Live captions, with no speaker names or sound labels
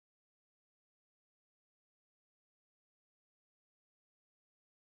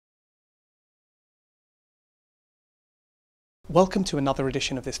Welcome to another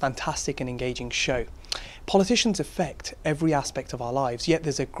edition of this fantastic and engaging show. Politicians affect every aspect of our lives, yet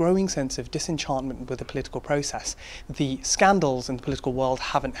there's a growing sense of disenchantment with the political process. The scandals in the political world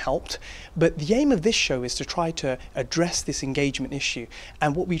haven't helped, but the aim of this show is to try to address this engagement issue.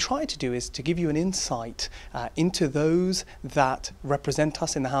 And what we try to do is to give you an insight into those that represent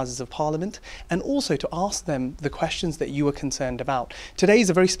us in the Houses of Parliament, and also to ask them the questions that you are concerned about. Today is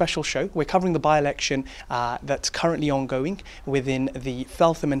a very special show. We're covering the by-election that's currently ongoing within the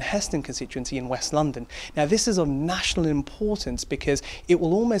Feltham and Heston constituency in West London. Now, this is of national importance because it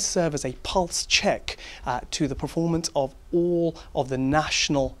will almost serve as a pulse check to the performance of all of the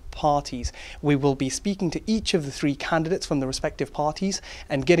national parties. We will be speaking to each of the three candidates from the respective parties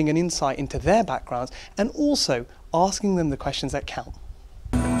and getting an insight into their backgrounds and also asking them the questions that count.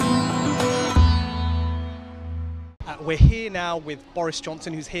 We're here now with Boris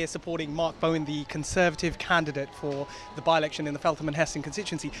Johnson, who's here supporting Mark Bowen, the Conservative candidate for the by-election in the Feltham and Heston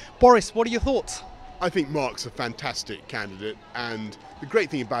constituency. Boris, what are your thoughts? I think Mark's a fantastic candidate, and the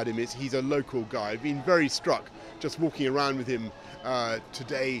great thing about him is he's a local guy. I've been very struck just walking around with him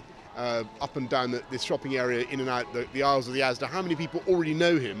today, up and down this shopping area, in and out the aisles of the Asda, how many people already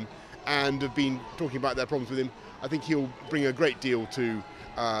know him and have been talking about their problems with him. I think he'll bring a great deal to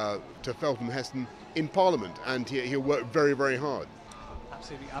Feltham and Heston in Parliament, and he'll work very, very hard.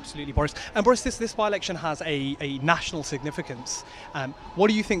 Absolutely, Boris. And Boris, this by-election has a national significance. What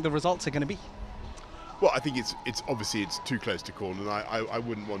do you think the results are going to be? Well, I think it's obviously it's too close to call, and I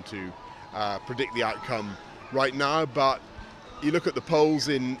wouldn't want to predict the outcome right now. But you look at the polls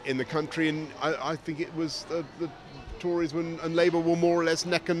in the country, and I think it was the Tories and Labour were more or less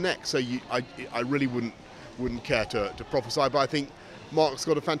neck and neck. So I really wouldn't care to prophesy, but I think Mark's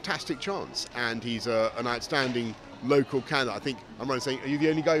got a fantastic chance, and he's an outstanding local candidate. I think I'm right in saying, are you the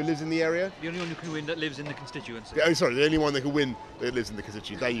only guy who lives in the area? The only one who can win that lives in the constituency. Oh, sorry, the only one that can win that lives in the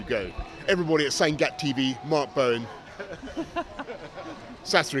constituency. There you go. Everybody at Sangat TV, Mark Bowen.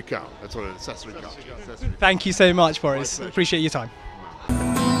 Sasrikal. That's what it is. Sasrikal. Thank you so much, Boris. Appreciate your time.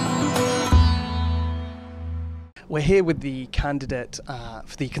 We're here with the candidate,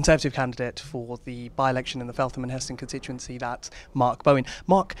 for the Conservative candidate for the by-election in the Feltham and Heston constituency, that's Mark Bowen.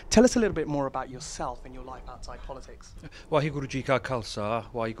 Mark, tell us a little bit more about yourself and your life outside politics. Waheguru Ji Ka Khalsa,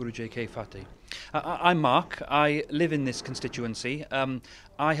 Waheguru Ji Ki Fateh. I'm Mark. I live in this constituency.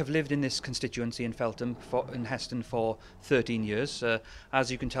 I have lived in this constituency in Feltham and Heston for 13 years. As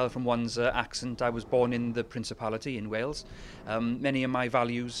you can tell from one's accent, I was born in the Principality in Wales. Many of my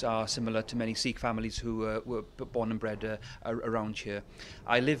values are similar to many Sikh families who were born and bred around here.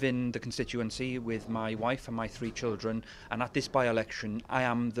 I live in the constituency with my wife and my 3 children, and at this by-election I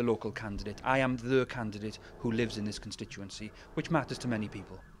am the local candidate. I am the candidate who lives in this constituency, which matters to many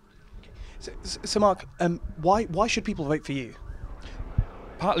people. So Mark, why should people vote for you?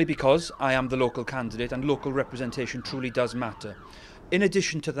 Partly because I am the local candidate and local representation truly does matter. In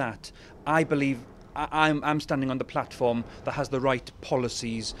addition to that, I believe I'm standing on the platform that has the right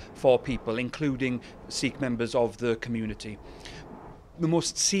policies for people, including Sikh members of the community. The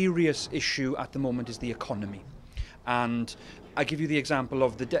most serious issue at the moment is the economy. And I give you the example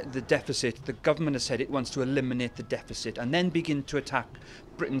of the deficit. The government has said it wants to eliminate the deficit and then begin to attack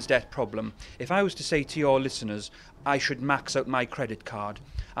Britain's debt problem. If I was to say to your listeners, I should max out my credit card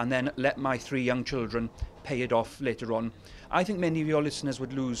and then let my 3 young children pay it off later on, I think many of your listeners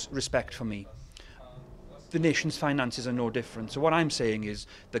would lose respect for me. The nation's finances are no different. So what I'm saying is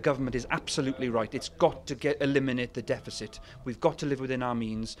the government is absolutely right. It's got to eliminate the deficit. We've got to live within our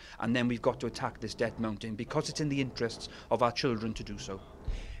means, and then we've got to attack this debt mountain because it's in the interests of our children to do so.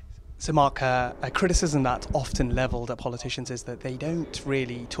 So Mark, a criticism that's often levelled at politicians is that they don't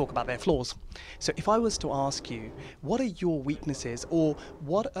really talk about their flaws. So if I was to ask you, what are your weaknesses, or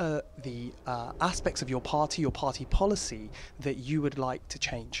what are the aspects of your party policy that you would like to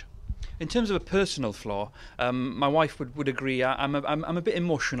change? In terms of a personal flaw, my wife would agree. I'm a bit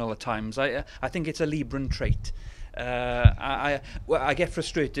emotional at times. I think it's a Libran trait. I get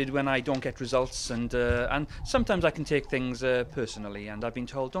frustrated when I don't get results, and sometimes I can take things personally. And I've been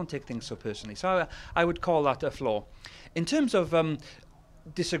told don't take things so personally. So I would call that a flaw. In terms of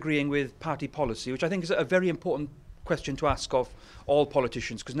disagreeing with party policy, which I think is a very important question to ask of all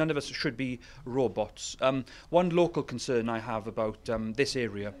politicians, because none of us should be robots. One local concern I have about this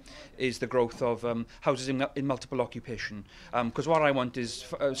area is the growth of houses in multiple occupation, because what I want is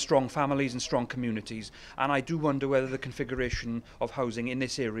strong families and strong communities, and I do wonder whether the configuration of housing in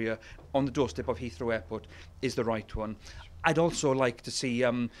this area on the doorstep of Heathrow Airport is the right one. I'd also like to see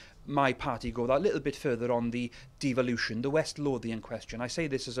my party go that little bit further on the devolution, the West Lothian question. I say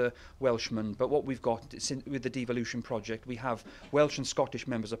this as a Welshman, but what we've got with the devolution project, we have Welsh and Scottish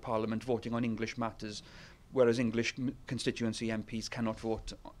members of Parliament voting on English matters, whereas English constituency MPs cannot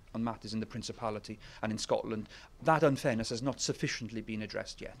vote on matters in the Principality and in Scotland. That unfairness has not sufficiently been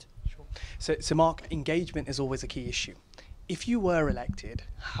addressed yet. Sure. So Mark, engagement is always a key issue. If you were elected,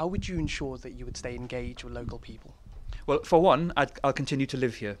 how would you ensure that you would stay engaged with local people? Well, for one, I'll continue to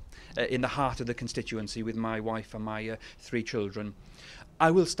live here, in the heart of the constituency with my wife and my 3 children.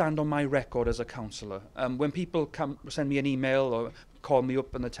 I will stand on my record as a councillor. When people send me an email or call me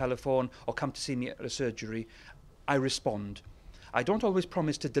up on the telephone or come to see me at a surgery, I respond. I don't always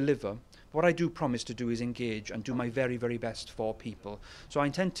promise to deliver. What I do promise to do is engage and do my very, very best for people. So I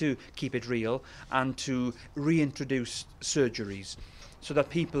intend to keep it real and to reintroduce surgeries so that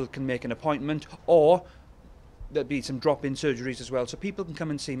people can make an appointment, or there'll be some drop-in surgeries as well, so people can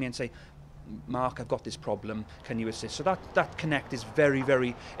come and see me and say, Mark, I've got this problem, can you assist? So that connect is very,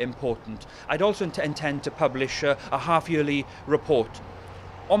 very important. I'd also intend to publish a half-yearly report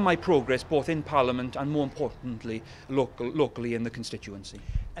on my progress, both in Parliament and, more importantly, locally in the constituency.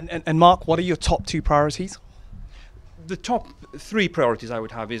 And Mark, what are your top 2 priorities? The top 3 priorities I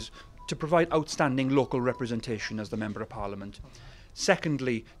would have is to provide outstanding local representation as the Member of Parliament.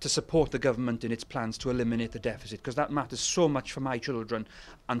 Secondly, to support the government in its plans to eliminate the deficit, because that matters so much for my children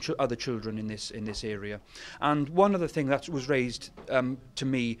and other children in this area. And one other thing that was raised to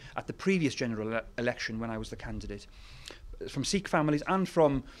me at the previous general election when I was the candidate, from Sikh families and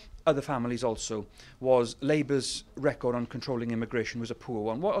from other families also, was Labour's record on controlling immigration was a poor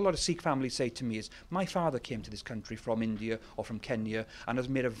one. What a lot of Sikh families say to me is, my father came to this country from India or from Kenya and has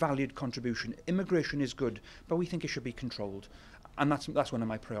made a valued contribution. Immigration is good, but we think it should be controlled. And that's one of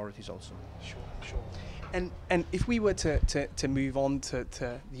my priorities also. Sure. And if we were to move on to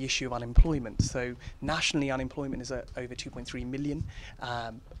the issue of unemployment, so nationally unemployment is over 2.3 million.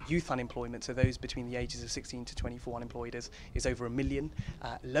 Youth unemployment, so those between the ages of 16 to 24 unemployed, is over 1 million.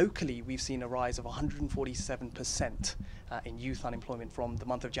 Locally, we've seen a rise of 147% in youth unemployment from the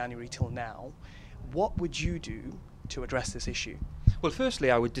month of January till now. What would you do to address this issue? Well, firstly,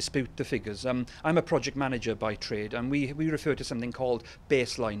 I would dispute the figures. I'm a project manager by trade, and we refer to something called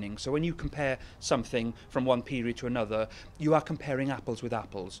baselining. So when you compare something from one period to another, you are comparing apples with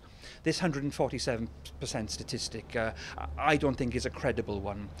apples. This 147% statistic, I don't think is a credible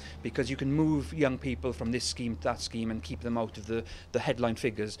one, because you can move young people from this scheme to that scheme and keep them out of the headline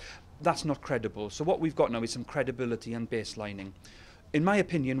figures. That's not credible. So what we've got now is some credibility and baselining. In my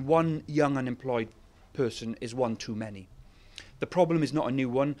opinion, one young unemployed person is one too many. The problem is not a new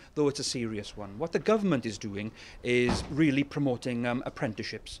one, though it's a serious one. What the government is doing is really promoting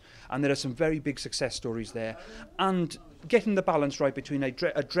apprenticeships, and there are some very big success stories there, and getting the balance right between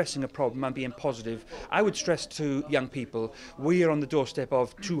addressing a problem and being positive. I would stress to young people, we are on the doorstep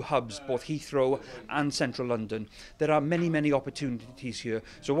of 2 hubs, both Heathrow and Central London. There are many, many opportunities here.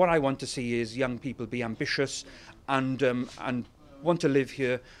 So what I want to see is young people be ambitious and want to live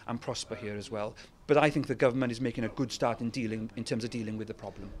here and prosper here as well. But I think the government is making a good start in terms of dealing with the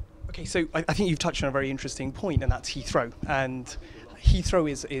problem. Okay, so I think you've touched on a very interesting point, and that's Heathrow. And Heathrow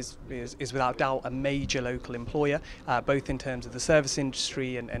is without doubt a major local employer, both in terms of the service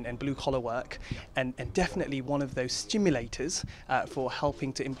industry and blue-collar work, and definitely one of those stimulators for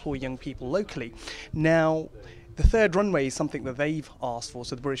helping to employ young people locally. Now, the third runway is something that they've asked for,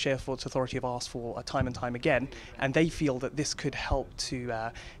 so the British Airports Authority have asked for time and time again, and they feel that this could help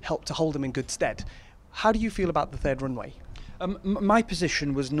to hold them in good stead. How do you feel about the third runway? My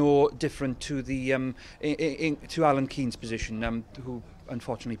position was no different to to Alan Keen's position, who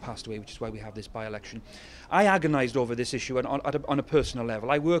unfortunately passed away, which is why we have this by-election. I agonised over this issue on a personal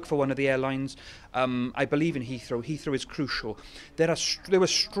level. I work for one of the airlines. I believe in Heathrow. Heathrow is crucial. There were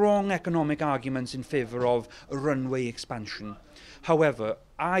strong economic arguments in favour of a runway expansion. However,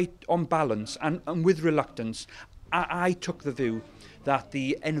 on balance and with reluctance, I took the view that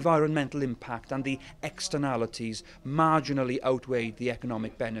the environmental impact and the externalities marginally outweighed the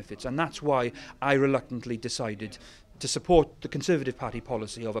economic benefits, and that's why I reluctantly decided to support the Conservative Party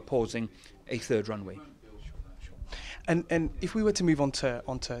policy of opposing a third runway. And if we were to move on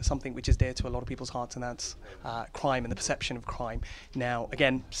to something which is dear to a lot of people's hearts, and that's crime and the perception of crime. Now,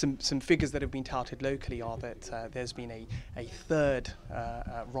 again, some figures that have been touted locally are that there's been a third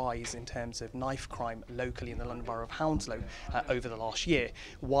rise in terms of knife crime locally in the London Borough of Hounslow over the last year,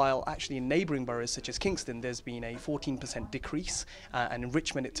 while actually in neighbouring boroughs such as Kingston there's been a 14% decrease, and in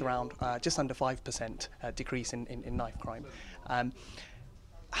Richmond it's around just under 5% decrease in knife crime.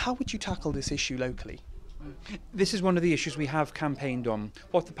 How would you tackle this issue locally? This is one of the issues we have campaigned on.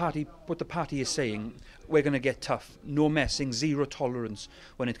 What the party is saying, we're going to get tough, no messing, zero tolerance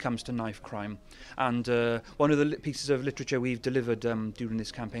when it comes to knife crime. And one of the pieces of literature we've delivered during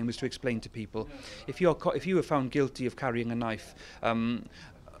this campaign was to explain to people, if you are found guilty of carrying a knife, and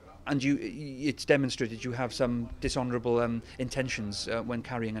it's demonstrated you have some dishonourable intentions when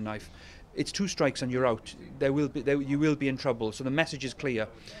carrying a knife, it's 2 strikes and you're out. You will be in trouble. So the message is clear.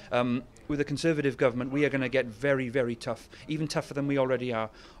 With a Conservative government, we are going to get very, very tough, even tougher than we already are,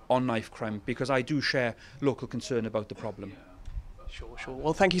 on knife crime, because I do share local concern about the problem. Sure.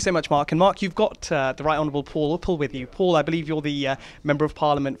 Well, thank you so much, Mark. And Mark, you've got the Right Honourable Paul Uppal with you. Paul, I believe you're the Member of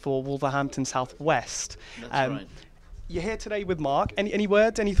Parliament for Wolverhampton South West. That's right. You're here today with Mark. Any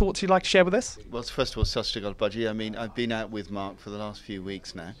words, any thoughts you'd like to share with us? Well, first of all, Sat Sri Akal Baji. I mean, I've been out with Mark for the last few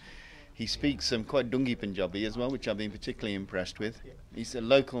weeks now. He speaks some quite Dungi Punjabi as well, which I've been particularly impressed with. He's a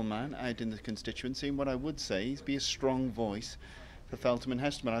local man out in the constituency, and what I would say is be a strong voice for Feltham and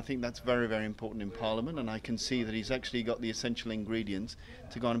Heston. I think that's very, very important in Parliament, and I can see that he's actually got the essential ingredients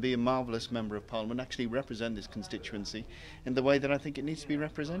to go and be a marvellous Member of Parliament, actually represent this constituency in the way that I think it needs to be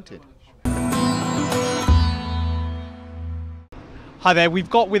represented. Hi there, we've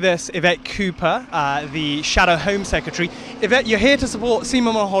got with us Yvette Cooper, the Shadow Home Secretary. Yvette, you're here to support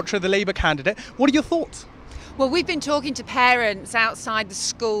Seema Malhotra, the Labour candidate. What are your thoughts? Well, we've been talking to parents outside the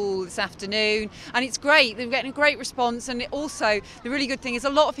school this afternoon, and it's great. They're getting a great response, and also the really good thing is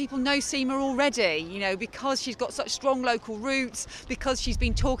a lot of people know Seema already, you know, because she's got such strong local roots, because she's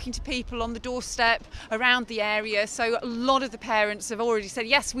been talking to people on the doorstep around the area. So a lot of the parents have already said,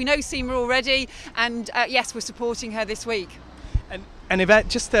 yes, we know Seema already, and yes, we're supporting her this week. And Yvette,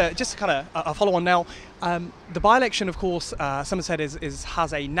 just to kind of a follow on now, the by-election, of course, some said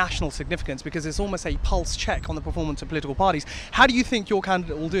has a national significance because it's almost a pulse check on the performance of political parties. How do you think your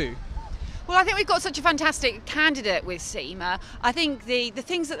candidate will do? Well, I think we've got such a fantastic candidate with Seema. I think the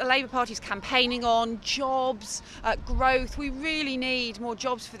things that the Labour Party is campaigning on, jobs, growth, we really need more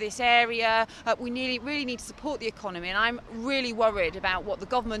jobs for this area. We really need to support the economy, and I'm really worried about what the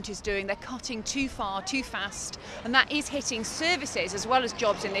government is doing. They're cutting too far, too fast, and that is hitting services as well as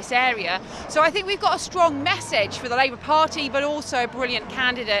jobs in this area. So I think we've got a strong message for the Labour Party, but also a brilliant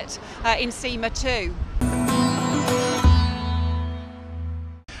candidate in Seema too.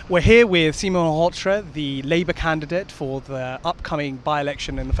 We're here with Seema Malhotra, the Labour candidate for the upcoming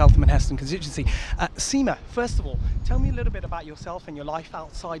by-election in the Feltham and Heston constituency. Seema, first of all, tell me a little bit about yourself and your life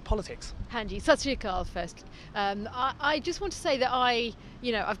outside politics. Hanji, Sat Sri Akal first. I just want to say that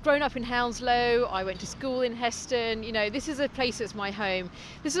I've grown up in Hounslow, I went to school in Heston, this is a place that's my home.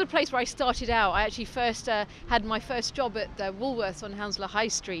 This is a place where I started out. I actually first had my first job at Woolworths on Hounslow High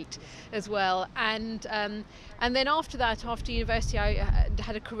Street as well. And then after that, after university, I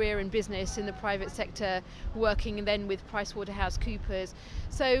had a career in business in the private sector, working then with PricewaterhouseCoopers.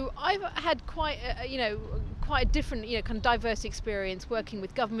 So I've had quite a different, kind of diverse experience working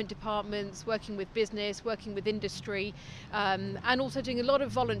with government departments, working with business, working with industry, and also doing a lot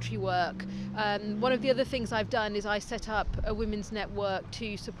of voluntary work. One of the other things I've done is I set up a women's network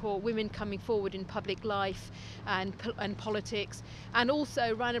to support women coming forward in public life and politics, and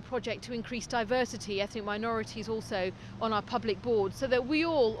also ran a project to increase diversity, ethnic minorities also on our public board, so that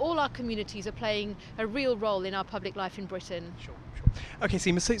all our communities are playing a real role in our public life in Britain. Sure. Okay,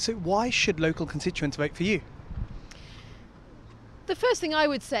 Seema, so why should local constituents vote for you? The first thing I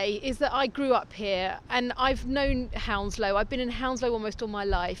would say is that I grew up here and I've known Hounslow. I've been in Hounslow almost all my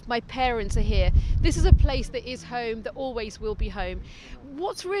life. My parents are here. This is a place that is home, that always will be home.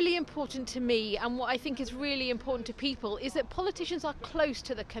 What's really important to me, and what I think is really important to people, is that politicians are close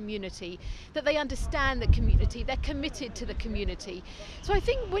to the community, that they understand the community, they're committed to the community. So I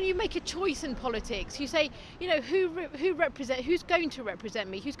think when you make a choice in politics, you say, who's going to represent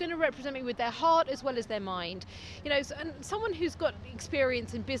me? Who's going to represent me with their heart as well as their mind? And someone who's got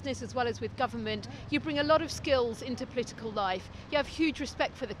experience in business as well as with government, you bring a lot of skills into political life. You have huge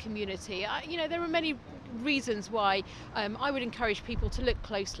respect for the community. There are many reasons why I would encourage people to look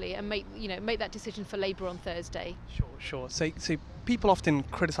closely and make that decision for Labour on Thursday. Sure. So people often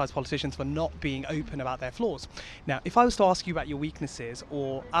criticise politicians for not being open about their flaws. Now, if I was to ask you about your weaknesses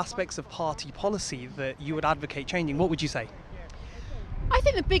or aspects of party policy that you would advocate changing, what would you say? I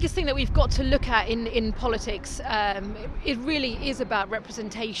think the biggest thing that we've got to look at in politics, it really is about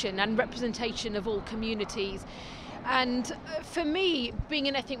representation and representation of all communities. And for me, being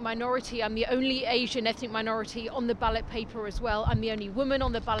an ethnic minority, I'm the only Asian ethnic minority on the ballot paper as well. I'm the only woman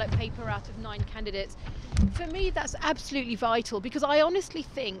on the ballot paper out of 9 candidates. For me, that's absolutely vital, because I honestly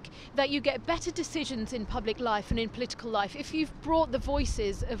think that you get better decisions in public life and in political life if you've brought the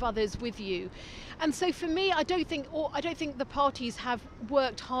voices of others with you. And so for me, I don't think the parties have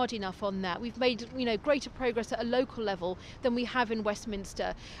worked hard enough on that. We've made, greater progress at a local level than we have in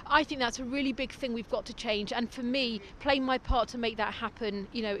Westminster. I think that's a really big thing we've got to change, and for me, playing my part to make that happen,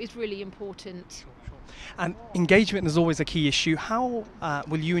 is really important. And engagement is always a key issue. How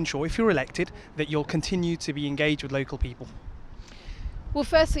will you ensure, if you're elected, that you'll continue to be engaged with local people? Well,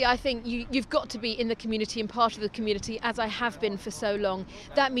 firstly, I think you've got to be in the community and part of the community, as I have been for so long.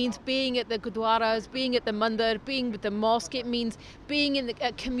 That means being at the gurdwaras, being at the mandir, being with the mosque. It means being in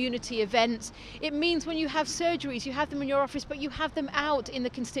at community events. It means when you have surgeries, you have them in your office, but you have them out in the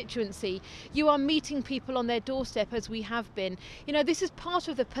constituency. You are meeting people on their doorstep, as we have been. This is part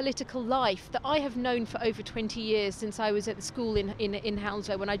of the political life that I have known for over 20 years, since I was at the school in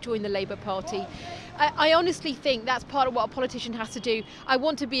Hounslow when I joined the Labour Party. I honestly think that's part of what a politician has to do. I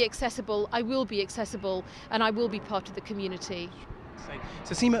want to be accessible, I will be accessible, and I will be part of the community.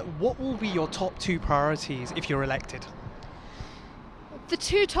 So Seema, what will be your top 2 priorities if you're elected? The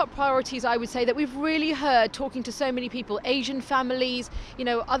 2 top priorities, I would say, that we've really heard talking to so many people, Asian families,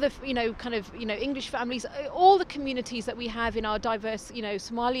 other, English families, all the communities that we have in our diverse,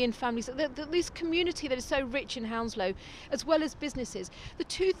 Somalian families, this community that is so rich in Hounslow, as well as businesses. The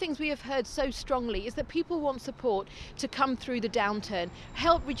 2 things we have heard so strongly is that people want support to come through the downturn,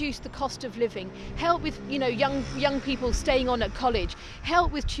 help reduce the cost of living, help with, young people staying on at college,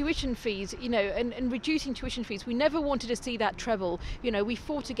 help with tuition fees, and reducing tuition fees. We never wanted to see that treble, we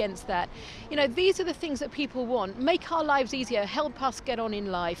fought against that. These are the things that people want. Make our lives easier, help us get on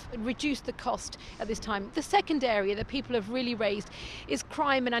in life, reduce the cost at this time. The second area that people have really raised is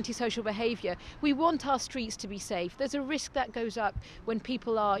crime and antisocial behaviour. We want our streets to be safe. There's a risk that goes up when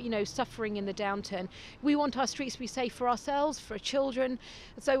people are, suffering in the downturn. We want our streets to be safe for ourselves, for children.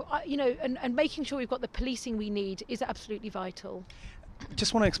 So, and making sure we've got the policing we need is absolutely vital.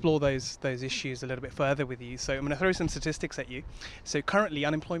 Just want to explore those issues a little bit further with you. So I'm going to throw some statistics at you. So currently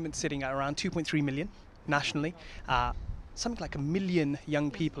unemployment's sitting at around 2.3 million nationally. Something like 1 million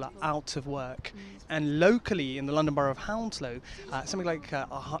young people are out of work. And locally in the London Borough of Hounslow, something like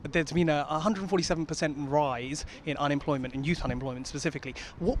there's been a 147% rise in unemployment, and youth unemployment specifically.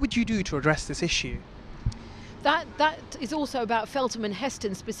 What would you do to address this issue? That is also about Feltham and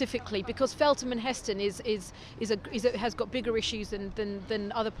Heston specifically, because Feltham and Heston has got bigger issues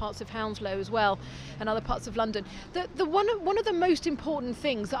than other parts of Hounslow as well, and other parts of London. One of the most important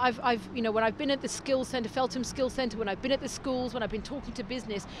things that I've when I've been at the skills centre, Feltham Skills Centre, when I've been at the schools, when I've been talking to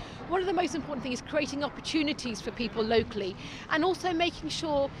business, one of the most important things is creating opportunities for people locally, and also making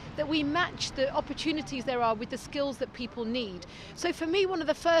sure that we match the opportunities there are with the skills that people need. So for me, one of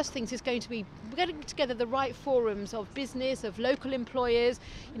the first things is going to be getting together the right forums of business, of local employers,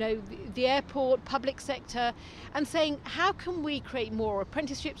 the airport, public sector, and saying, how can we create more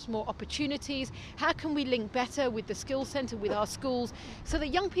apprenticeships, more opportunities? How can we link better with the skills centre, with our schools, so that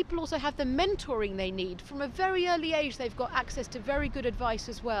young people also have the mentoring they need from a very early age? They've got access to very good advice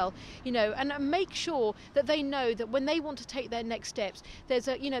as well, and make sure that they know that when they want to take their next steps, there's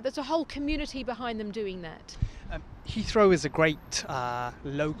a whole community behind them doing that. Heathrow is a great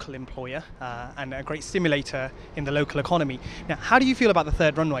local employer and a great stimulator in the local economy. Now, how do you feel about the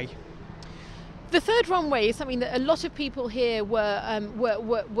third runway? The third runway is something that a lot of people here were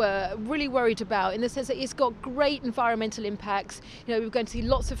really worried about, in the sense that it's got great environmental impacts. We're going to see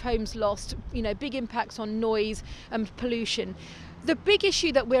lots of homes lost, big impacts on noise and pollution. The big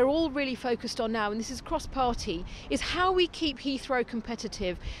issue that we're all really focused on now, and this is cross-party, is how we keep Heathrow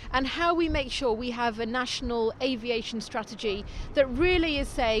competitive and how we make sure we have a national aviation strategy that really is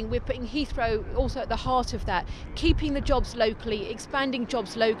saying we're putting Heathrow also at the heart of that, keeping the jobs locally, expanding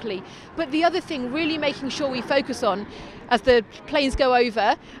jobs locally. But the other thing really making sure we focus on, as the planes go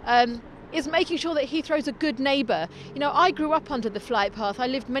over, is making sure that Heathrow's a good neighbour. I grew up under the flight path. I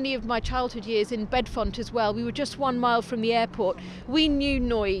lived many of my childhood years in Bedfont as well. We were just 1 mile from the airport. We knew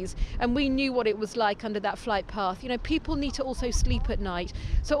noise and we knew what it was like under that flight path. People need to also sleep at night.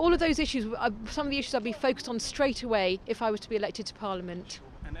 So all of those issues are some of the issues I'd be focused on straight away if I was to be elected to Parliament.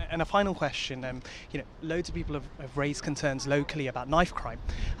 And a final question, loads of people have raised concerns locally about knife crime.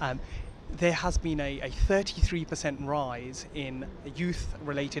 There has been a 33% rise in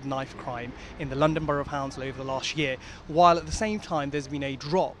youth-related knife crime in the London Borough of Hounslow over the last year, while at the same time there's been a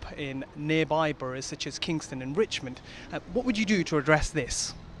drop in nearby boroughs such as Kingston and Richmond. What would you do to address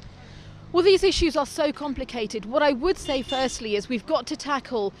this? Well, these issues are so complicated. What I would say firstly is we've got to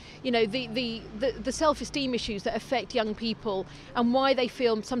tackle, the self-esteem issues that affect young people and why they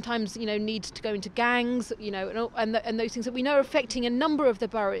feel sometimes, need to go into gangs, and those things that we know are affecting a number of the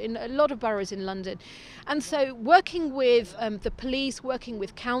boroughs, in a lot of boroughs in London. And so working with the police, working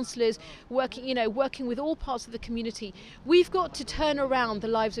with councillors, working with all parts of the community, we've got to turn around the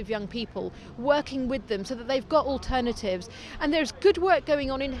lives of young people, working with them so that they've got alternatives. And there's good work going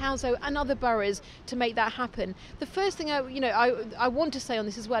on in Hounslow and other boroughs to make that happen. The first thing I want to say on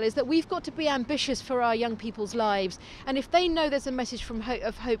this as well is that we've got to be ambitious for our young people's lives, and if they know there's a message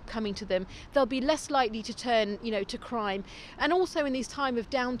of hope coming to them, they'll be less likely to turn to crime. And also in these time of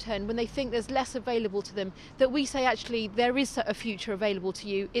downturn, when they think there's less available to them, that we say actually there is a future available to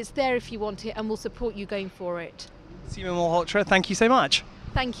you, it's there if you want it, and we'll support you going for it. Seema Malhotra, thank you so much.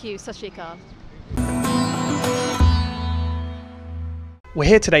 Thank you, Sat Shri Akal. We're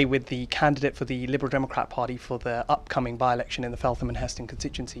here today with the candidate for the Liberal Democrat Party for the upcoming by-election in the Feltham and Heston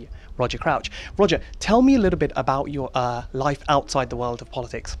constituency, Roger Crouch. Roger, tell me a little bit about your life outside the world of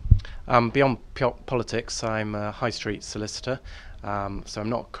politics. Beyond politics, I'm a high street solicitor, so I'm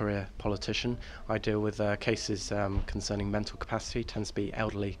not a career politician. I deal with cases concerning mental capacity, tends to be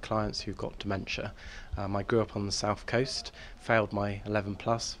elderly clients who've got dementia. I grew up on the south coast, failed my 11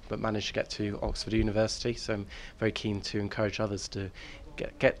 plus, but managed to get to Oxford University, so I'm very keen to encourage others to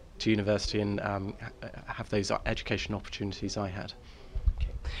get to university and have those education opportunities I had.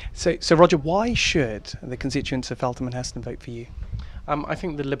 Okay. So Roger, why should the constituents of Feltham and Heston vote for you? I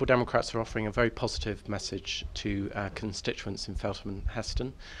think the Liberal Democrats are offering a very positive message to constituents in Feltham and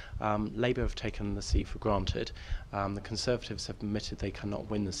Heston. Labour have taken the seat for granted. The Conservatives have admitted they cannot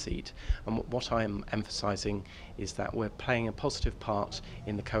win the seat. And what I am emphasising is that we're playing a positive part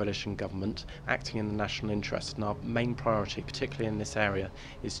in the coalition government, acting in the national interest. And our main priority, particularly in this area,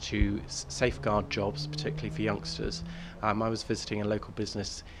 is to safeguard jobs, particularly for youngsters. I was visiting a local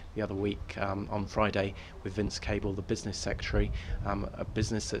business the other week on Friday with Vince Cable, the business secretary, a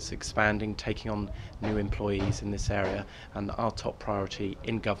business that's expanding, taking on new employees in this area, and our top priority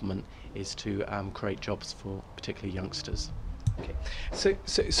in government is to create jobs for particularly youngsters. Okay.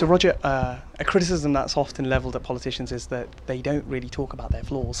 So Roger, a criticism that's often levelled at politicians is that they don't really talk about their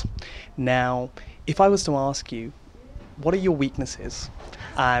flaws. Now, if I was to ask you, what are your weaknesses,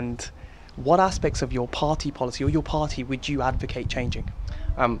 and what aspects of your party policy or your party would you advocate changing?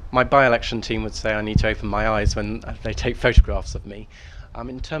 My by-election team would say I need to open my eyes when they take photographs of me.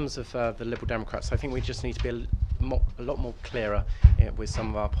 In terms of the Liberal Democrats, I think we just need to be a lot more clearer with some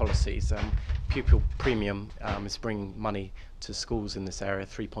of our policies. Pupil premium is bringing money to schools in this area,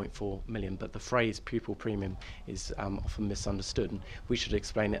 3.4 million, but the phrase pupil premium is often misunderstood, and we should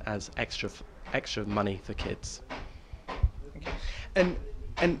explain it as extra money for kids. Okay.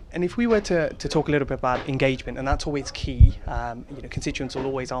 And if we were to talk a little bit about engagement, and that's always key, constituents will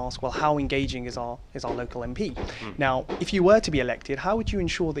always ask, well, how engaging is our local MP? Now, if you were to be elected, how would you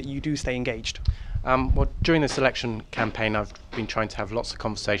ensure that you do stay engaged? Well, during this election campaign, I've been trying to have lots of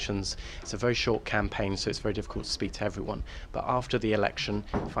conversations. It's a very short campaign, so it's very difficult to speak to everyone. But after the election,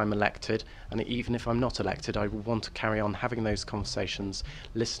 if I'm elected, and even if I'm not elected, I will want to carry on having those conversations,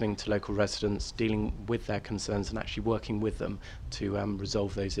 listening to local residents, dealing with their concerns, and actually working with them to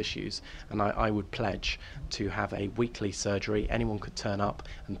resolve those issues. And I would pledge to have a weekly surgery. Anyone could turn up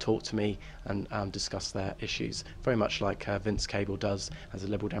and talk to me and discuss their issues, very much like Vince Cable does as a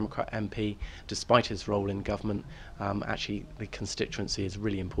Liberal Democrat MP. Despite his role in government, actually the constituency is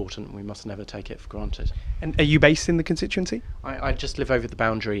really important. We must never take it for granted. And are you based in the constituency? I just live over the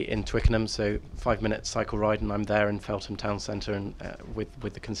boundary in Twickenham, so 5-minute cycle ride, and I'm there in Feltham Town Centre and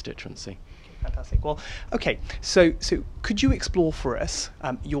with the constituency. Fantastic. Well, okay, so could you explore for us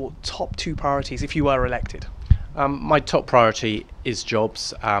your top 2 priorities if you were elected? My top priority is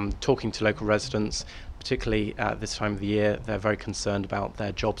jobs, talking to local residents. Particularly at this time of the year, they're very concerned about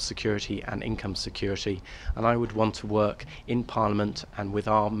their job security and income security, and I would want to work in Parliament and with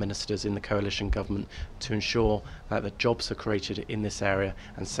our ministers in the coalition government to ensure that the jobs are created in this area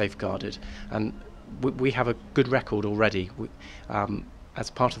and safeguarded. And we have a good record already. As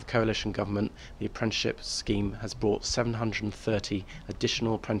part of the coalition government, the apprenticeship scheme has brought 730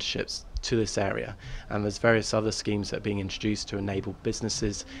 additional apprenticeships to this area, and there's various other schemes that are being introduced to enable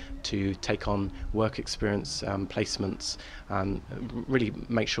businesses to take on work experience placements and really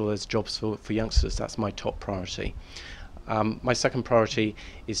make sure there's jobs for youngsters. That's my top priority. My second priority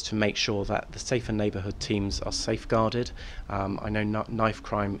is to make sure that the safer neighbourhood teams are safeguarded. I know knife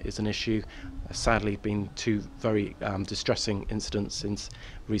crime is an issue. Sadly, been 2 very distressing incidents since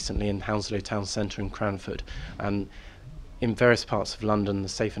recently in Hounslow Town Centre and Cranford. And in various parts of London, the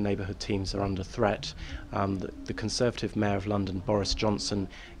safer neighbourhood teams are under threat. The Conservative Mayor of London, Boris Johnson,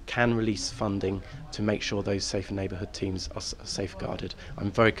 can release funding to make sure those safer neighbourhood teams are safeguarded.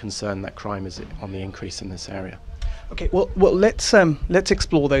 I'm very concerned that crime is on the increase in this area. Okay, well, let's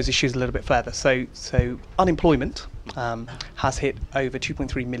explore those issues a little bit further. So unemployment has hit over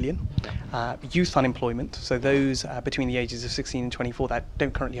 2.3 million. Youth unemployment, so those between the ages of 16 and 24 that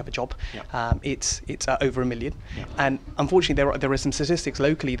don't currently have a job, it's over 1 million. And unfortunately, there are some statistics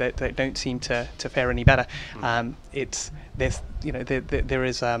locally that don't seem to fare any better. There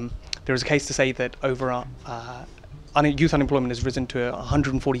is a case to say that youth unemployment has risen to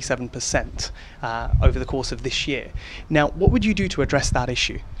 147% over the course of this year. Now, what would you do to address that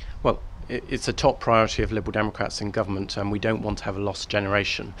issue? Well, it's a top priority of Liberal Democrats in government, and we don't want to have a lost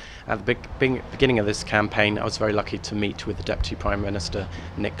generation. At the beginning of this campaign, I was very lucky to meet with the Deputy Prime Minister,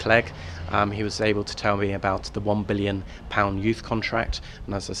 Nick Clegg. He was able to tell me about the £1 billion youth contract,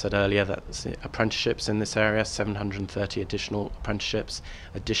 and as I said earlier, that's apprenticeships in this area, 730 additional apprenticeships,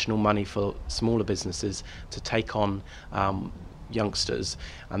 additional money for smaller businesses to take on youngsters,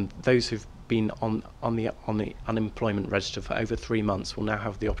 and those who've been on the unemployment register for over 3 months will now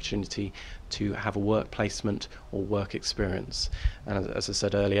have the opportunity to have a work placement or work experience. And as I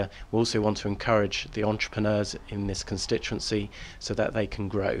said earlier, we also want to encourage the entrepreneurs in this constituency so that they can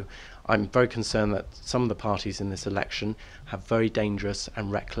grow. I'm very concerned that some of the parties in this election have very dangerous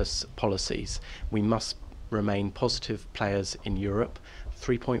and reckless policies. We must remain positive players in Europe.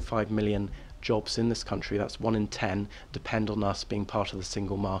 3.5 million jobs in this country, that's 1 in 10, depend on us being part of the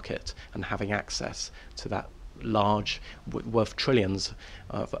single market and having access to that large, worth trillions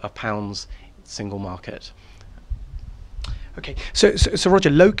of pounds single market. Okay, so Roger,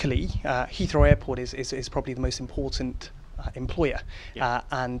 locally, Heathrow Airport is probably the most important employer,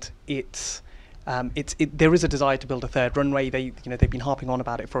 and there is a desire to build a third runway. They've been harping on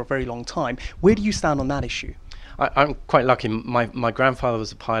about it for a very long time. Where do you stand on that issue? I'm quite lucky. My grandfather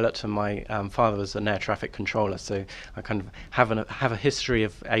was a pilot and my father was an air traffic controller, so I kind of have a history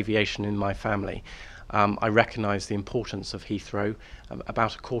of aviation in my family. I recognise the importance of Heathrow.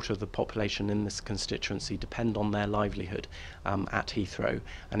 About a quarter of the population in this constituency depend on their livelihood at Heathrow,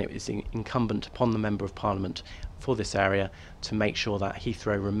 and it is incumbent upon the Member of Parliament for this area to make sure that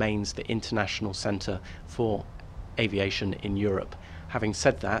Heathrow remains the international centre for aviation in Europe. Having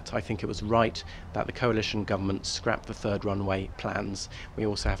said that, I think it was right that the coalition government scrapped the third runway plans. We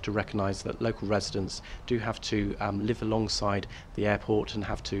also have to recognise that local residents do have to live alongside the airport and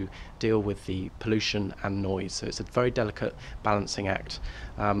have to deal with the pollution and noise. So it's a very delicate balancing act.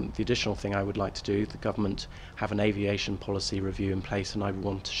 The additional thing I would like to do, the government have an aviation policy review in place, and I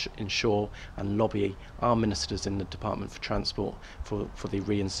want to ensure and lobby our ministers in the Department for Transport for the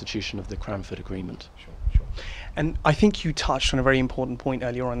reinstitution of the Cranford Agreement. Sure. And I think you touched on a very important point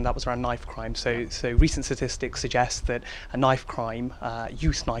earlier on, and that was around knife crime. So recent statistics suggest that a knife crime,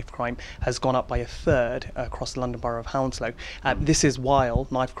 youth knife crime, has gone up by a third across the London Borough of Hounslow. This is while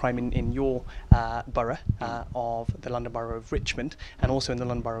knife crime in your borough of the London Borough of Richmond and also in the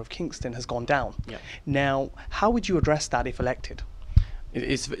London Borough of Kingston has gone down. Now, how would you address that if elected?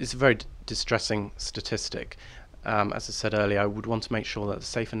 It's a very distressing statistic. As I said earlier, I would want to make sure that the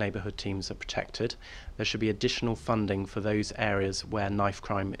safer neighbourhood teams are protected. There should be additional funding for those areas where knife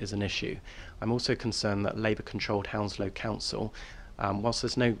crime is an issue. I'm also concerned that Labour-controlled Hounslow Council, whilst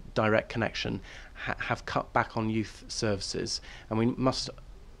there's no direct connection, have cut back on youth services, and we must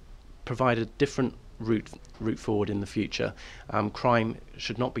provide a different route forward in the future. Crime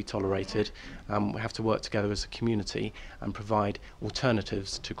should not be tolerated. We have to work together as a community and provide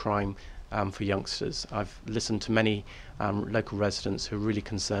alternatives to crime for youngsters. I've listened to many local residents who are really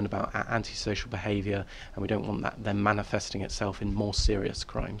concerned about antisocial behaviour, and we don't want them manifesting itself in more serious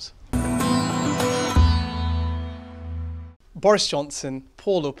crimes. Boris Johnson,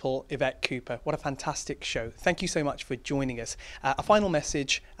 Paul Uppal, Yvette Cooper, what a fantastic show. Thank you so much for joining us. A final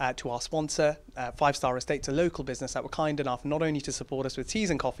message to our sponsor, 5 Star Estates, a local business that were kind enough not only to support us with teas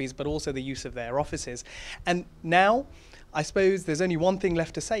and coffees, but also the use of their offices. And now, I suppose there's only one thing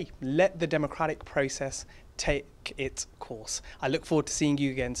left to say. Let the democratic process take its course. I look forward to seeing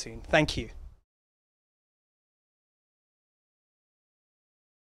you again soon. Thank you.